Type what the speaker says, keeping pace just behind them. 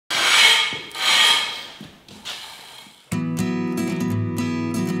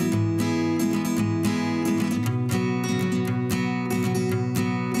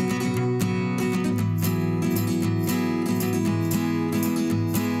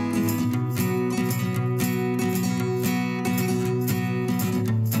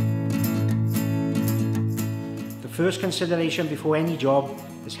first consideration before any job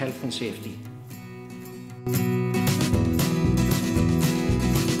is health and safety.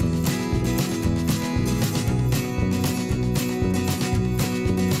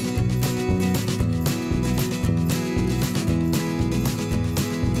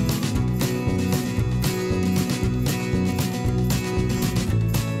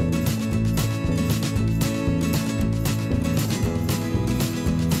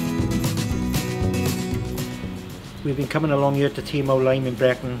 We've been coming along here to Ty-Mawr Lime in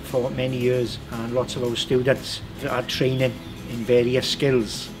Brecon for many years, and lots of our students are training in various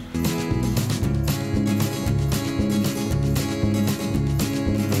skills.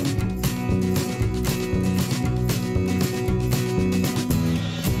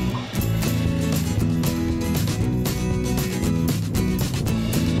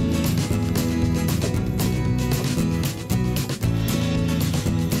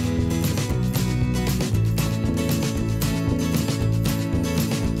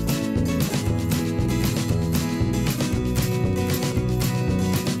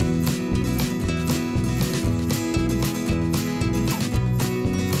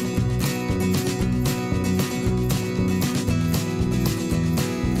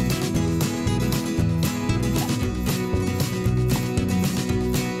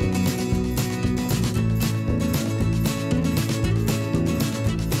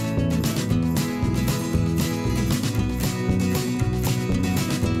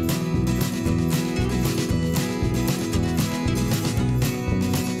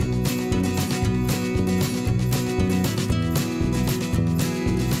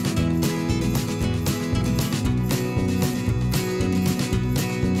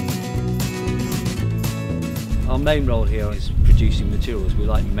 Our main role here is producing materials. We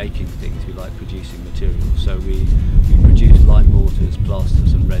like making things, we like producing materials. So we produce lime mortars,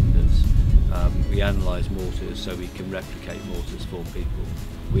 plasters and renders. We analyse mortars so we can replicate mortars for people.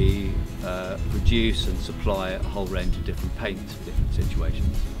 We produce and supply a whole range of different paints for different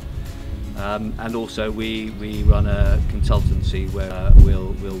situations. And also we run a consultancy where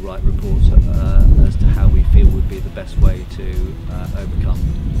we'll write reports as to how we feel would be the best way to overcome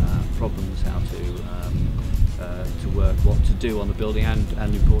problems, how to work, what to do on the building,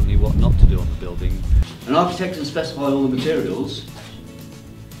 and importantly what not to do on the building. An architect can specify all the materials.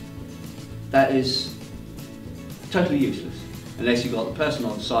 That is totally useless unless you've got the person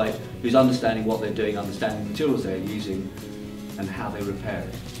on site who's understanding what they're doing, understanding the materials they're using and how they repair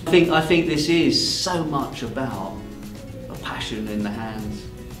it. I think this is so much about a passion in the hands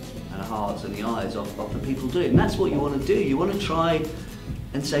and the hearts and the eyes of the people doing it. And that's what you want to do. You want to try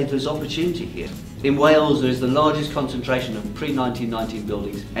and say there's opportunity here. In Wales there's the largest concentration of pre-1919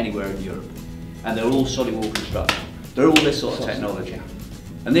 buildings anywhere in Europe, and they're all solid wall construction. They're all this sort of technology.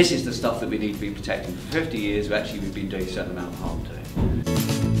 And this is the stuff that we need to be protecting. For 50 years we've been doing a certain amount of harm to it.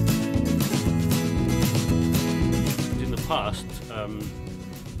 In the past,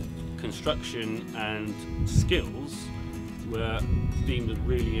 construction and skills were deemed as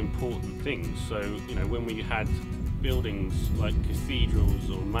really important things. So, you know, when we had buildings like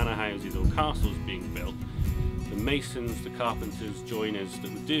cathedrals or manor houses or castles being built, the masons, the carpenters, joiners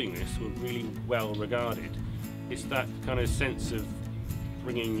that were doing this were really well regarded. It's that kind of sense of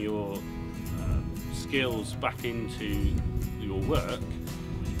bringing your skills back into your work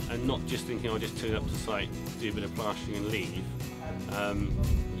and not just thinking, I'll just turn up to site, do a bit of plastering and leave.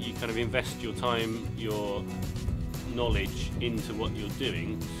 You kind of invest your time, your knowledge into what you're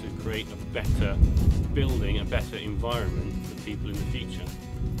doing to create a better building, a better environment for people in the future.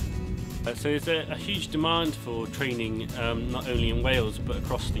 So there's a huge demand for training, not only in Wales but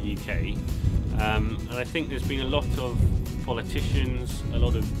across the UK. And I think there's been a lot of politicians, a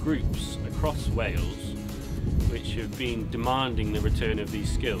lot of groups across Wales which have been demanding the return of these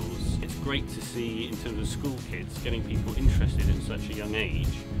skills. It's great to see in terms of school kids getting people interested at such a young age.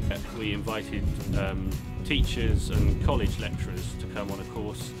 We invited teachers and college lecturers to come on a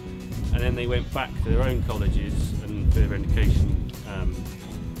course, and then they went back to their own colleges and further education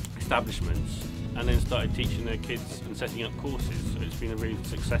establishments and then started teaching their kids and setting up courses. So it's been a real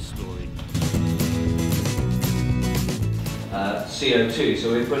success story. CO2,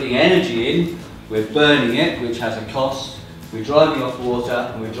 so we're putting energy in, we're burning it, which has a cost, we're driving off water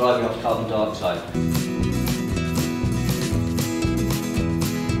and we're driving off carbon dioxide.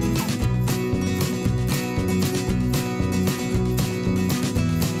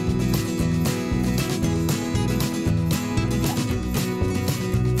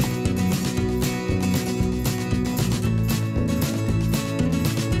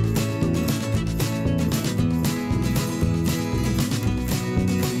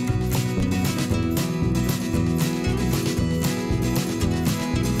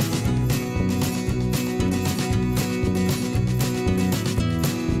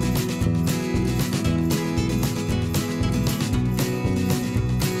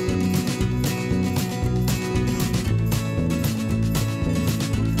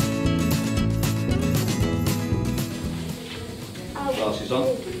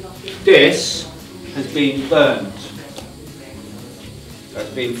 this has been burned. It's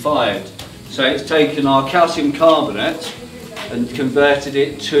been fired. So it's taken our calcium carbonate and converted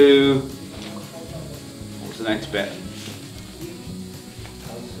it to, what's the next bit?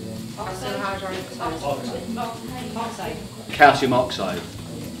 Calcium oxide.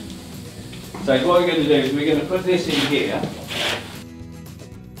 So what we're going to do is we're going to put this in here.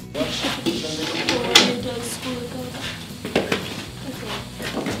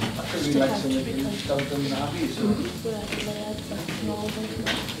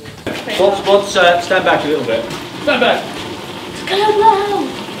 Stand back a little bit. Stand back.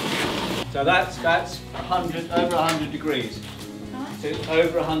 So that's 100, over 100 degrees. So it's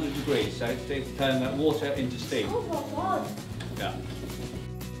over 100 degrees. So it's to turn that water into steam. Oh my God. Yeah.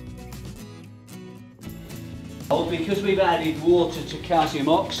 Oh, because we've added water to calcium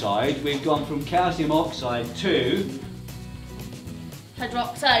oxide, we've gone from calcium oxide to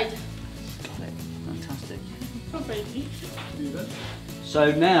hydroxide. Got it. Fantastic. Probably.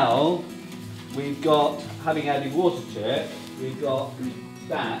 So now we've got, having added water to it, we've got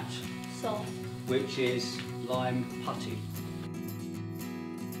that, Salt. which is lime putty.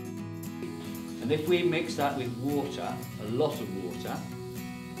 And if we mix that with water, a lot of water,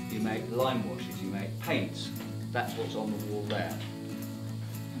 you make lime washes, you make paints. That's what's on the wall there.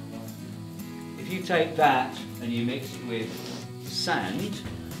 If you take that and you mix it with sand,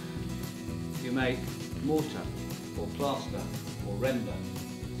 you make mortar or plaster or render.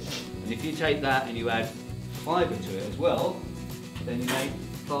 And if you take that and you add fibre to it as well, then you make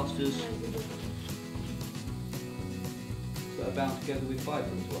plasters that are bound together with fibre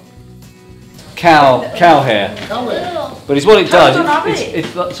as well. Cow hair. But it's what it does. It's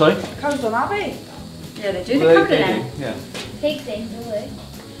sorry? Cows don't have it. Yeah, they do. Well, They're covered in it. Yeah. Pigs do,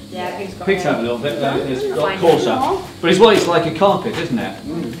 yeah, pigs got Pigs have a little bit, it's got coarser. But it's like a carpet, isn't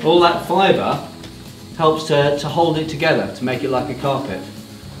it? All that fibre helps to hold it together, to make it like a carpet.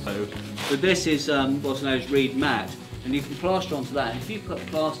 But this is what's known as reed mat, and you can plaster onto that. And if you put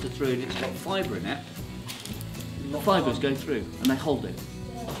plaster through and it's got fibre in it, the fibres go through and they hold it.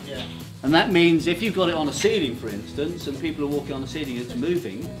 Yeah. And that means if you've got it on a ceiling, for instance, and people are walking on the ceiling and it's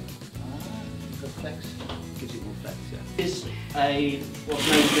moving, Flex. gives it more flex, yeah. This is what's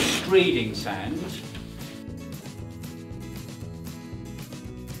known as a screeding sand.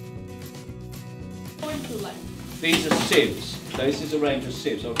 These are sieves. So this is a range of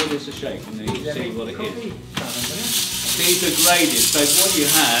sieves. I'll give this a shake and then you can see what it is. These are graded. So what you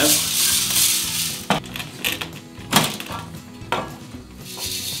have,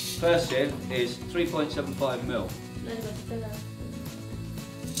 first sieve is 3.75 mil.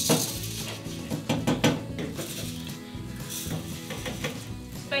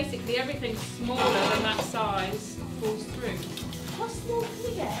 Basically everything smaller than that size falls through. How small can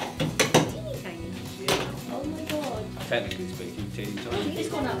you get? Teeny tiny. Oh my God. Technically speaking, teeny tiny. It's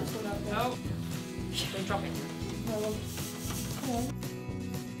gone up, it's gone up. Oh, don't drop it. Oh, come on.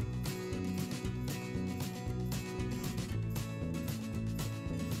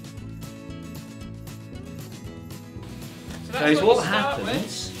 So So that's what you start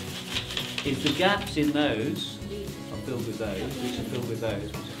happens is the gaps in those are filled with those, which are filled with those,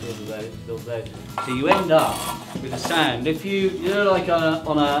 which are filled with those, filled with those. So you end up with a sand. If you know, like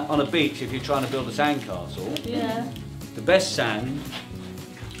on a beach, if you're trying to build a sandcastle, Yeah. the best sand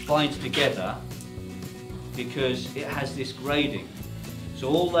binds together because it has this grading. So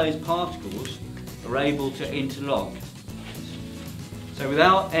all those particles are able to interlock. So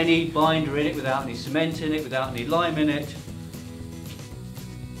without any binder in it, without any cement in it, without any lime in it,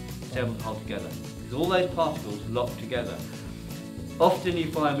 it's able to hold together. Because all those particles lock together. Often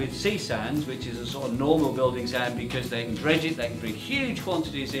you find with sea sands, which is a sort of normal building sand because they can dredge it, they can bring huge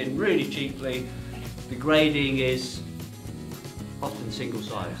quantities in really cheaply, the grading is often single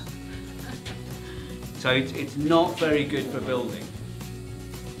size. So it's not very good for building.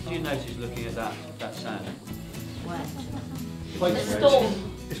 What do you notice looking at that sand?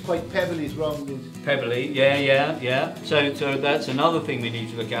 It's quite pebbly, it's round. Pebbly, yeah. So that's another thing we need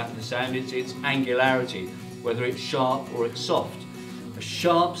to look at in the sand, it's angularity, whether it's sharp or it's soft. A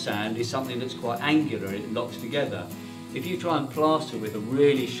sharp sand is something that's quite angular, it locks together. If you try and plaster with a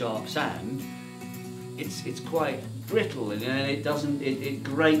really sharp sand, it's quite brittle and it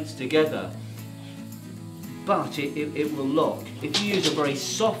grates together. But it will lock. If you use a very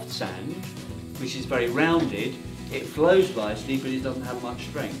soft sand, which is very rounded, it flows nicely, but it doesn't have much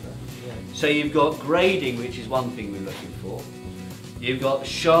strength. So you've got grading, which is one thing we're looking for. You've got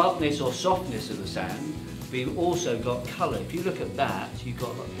sharpness or softness of the sand, but you've also got colour. If you look at that, you've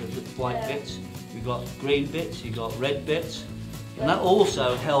got the white bits, you've got green bits, you've got red bits. And that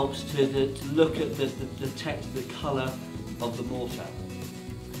also helps to look at the text, the colour of the mortar.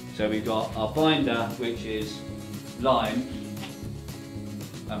 So we've got our binder, which is lime,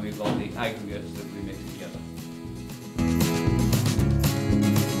 and we've got the aggregates that we mix together.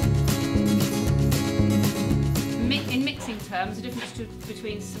 In mixing terms, the difference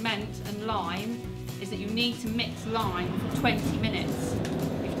between cement and lime is that you need to mix lime for 20 minutes.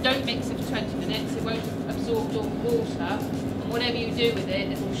 If you don't mix it for 20 minutes, it won't absorb all the water, and whatever you do with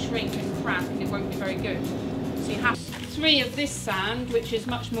it, it will shrink and crack and it won't be very good. So you have 3 of this sand, which is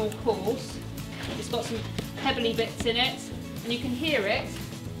much more coarse. It's got some pebbly bits in it, and you can hear it.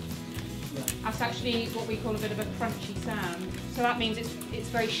 That's actually what we call a bit of a crunchy sand. So that means it's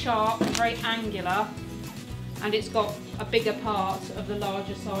very sharp and very angular, and it's got a bigger part of the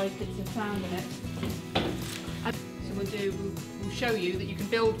larger size bits of sand in it. So we'll show you that you can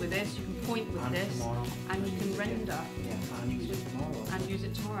build with this, you can point with this, tomorrow. And you can render. Yeah, and use it tomorrow. And use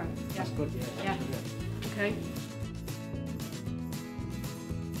it tomorrow. Yeah. That's good, yeah. Yeah. Good. Okay.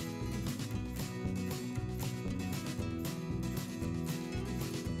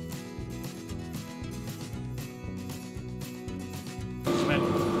 Cement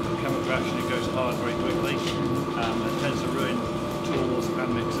chemical reaction, it goes hard very quickly, and tends to ruin tools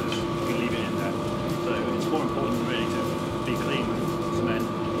and mixers if you leave it in there. So it's more important really to be clean with cement.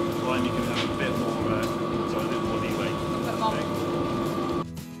 Lime you can have a bit more leeway.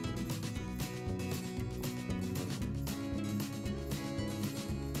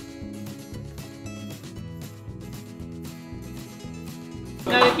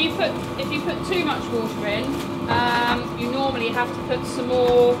 Now, if you put too much water in, you normally have to put some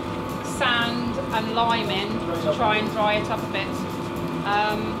more sand and lime in to try and dry it up a bit.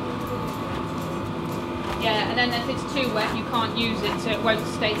 Yeah, and then if it's too wet, you can't use it, so it won't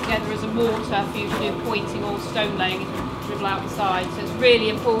stay together as a mortar for you to do pointing or stone laying and dribble out the side. So it's really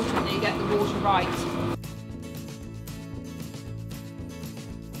important that you get the water right.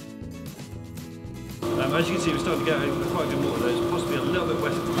 As you can see, we're starting to get quite a good water there. It's possibly a little bit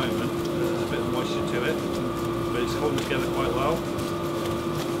wet at the moment. There's a bit of moisture to it, but it's holding together quite well.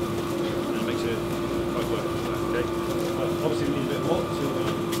 And it makes it quite work. Okay. But obviously we need a bit more to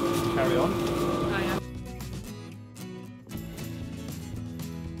carry on. Oh, yeah.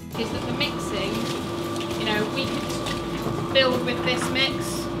 Is that the mixing, you know, we could build with this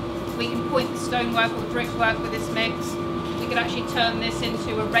mix, we can point the stonework or brickwork with this mix. We could actually turn this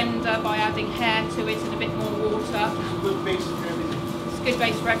into a render by adding hair to it and a bit more water. Good base for everything. It's a good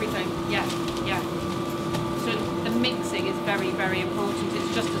base for everything, yeah, yeah. So the mixing is very, very important.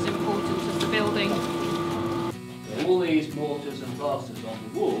 It's just as important as the building. So all these mortars and plasters on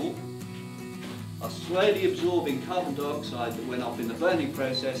the wall are slowly absorbing carbon dioxide that went up in the burning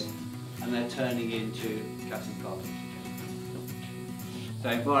process, and they're turning into calcium carbonate. So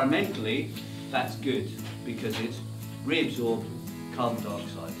environmentally, that's good because it's reabsorbed carbon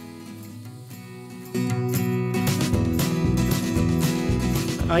dioxide.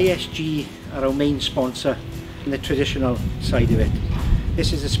 ISG are our main sponsor in the traditional side of it.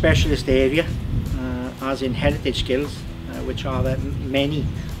 This is a specialist area, as in heritage skills, which are the many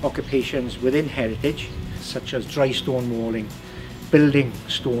occupations within heritage, such as dry stone walling, building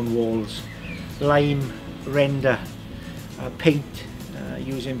stone walls, lime render, paint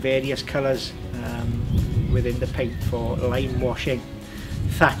using various colours within the paint for lime washing,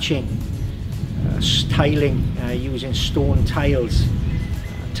 thatching, tiling using stone tiles,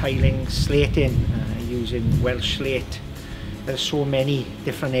 tiling, slating using Welsh slate. There's so many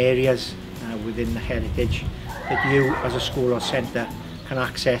different areas within the heritage that you as a school or centre can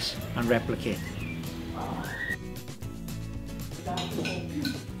access and replicate.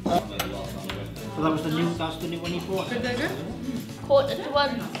 So that's the new one you bought? Quarter to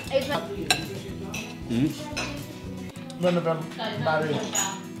one. None of them married.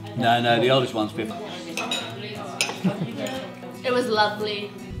 No, the oldest one's 50. It was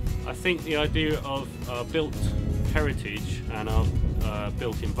lovely. I think the idea of our built heritage and our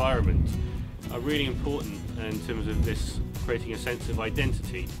built environment are really important in terms of this creating a sense of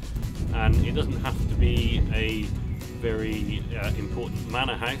identity, and it doesn't have to be a very important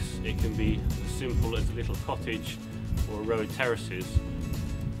manor house. It can be as simple as a little cottage or a row of terraces.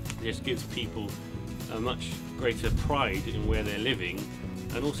 It just gives people a much greater pride in where they're living,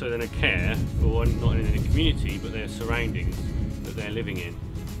 and also then a care for not only the community but their surroundings that they're living in.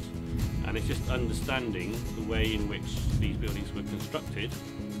 And it's just understanding the way in which these buildings were constructed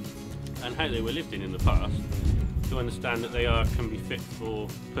and how they were lived in the past, to understand that they can be fit for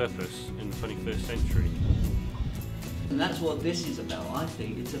purpose in the 21st century. And that's what this is about, I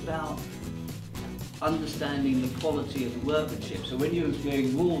think. It's about understanding the quality of the workmanship. So when you're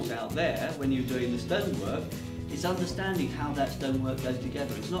doing walls out there, when you're doing the stonework, it's understanding how that stonework goes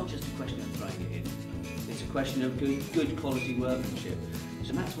together. It's not just a question of throwing it in. It's a question of good quality workmanship.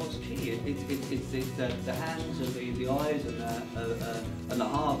 So that's what's key. It's the hands and the eyes and the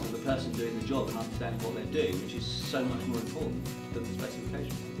heart of the person doing the job and understanding what they're doing, which is so much more important than the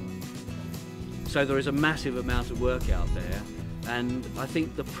specification. So there is a massive amount of work out there, and I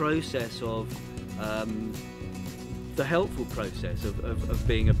think the process of the helpful process of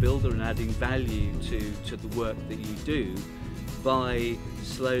being a builder and adding value to the work that you do by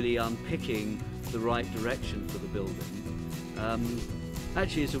slowly unpicking the right direction for the building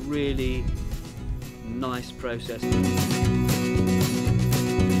actually is a really nice process.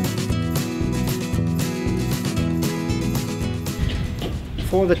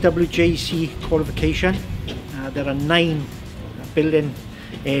 For the WJC qualification, there are 9 building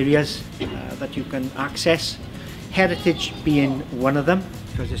areas that you can access, heritage being one of them,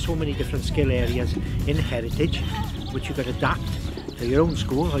 because there's so many different skill areas in heritage which you could adapt to your own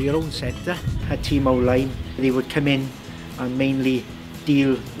school or your own centre. At Ty-Mawr Lime, they would come in and mainly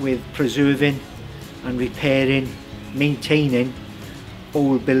deal with preserving and repairing, maintaining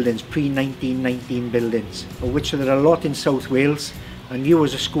old buildings, pre-1919 buildings, of which there are a lot in South Wales, and you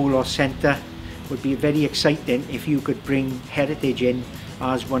as a school or centre would be very exciting if you could bring heritage in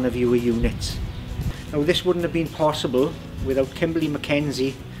as one of your units. Now this wouldn't have been possible without Kimberley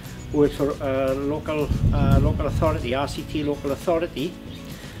Mackenzie, who worked for local authority, RCT local authority,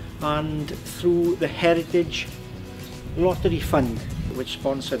 and through the Heritage Lottery Fund, which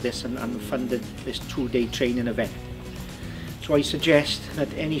sponsored this and funded this 2-day training event. So I suggest that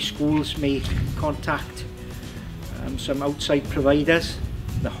any schools may contact some outside providers,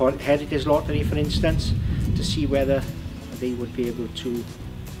 the Heritage Lottery for instance, to see whether they would be able to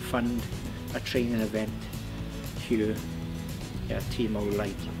fund a training event here at Ty-Mawr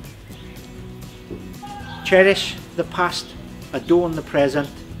Lime. Cherish the past, adorn the present,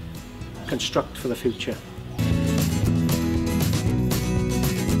 construct for the future.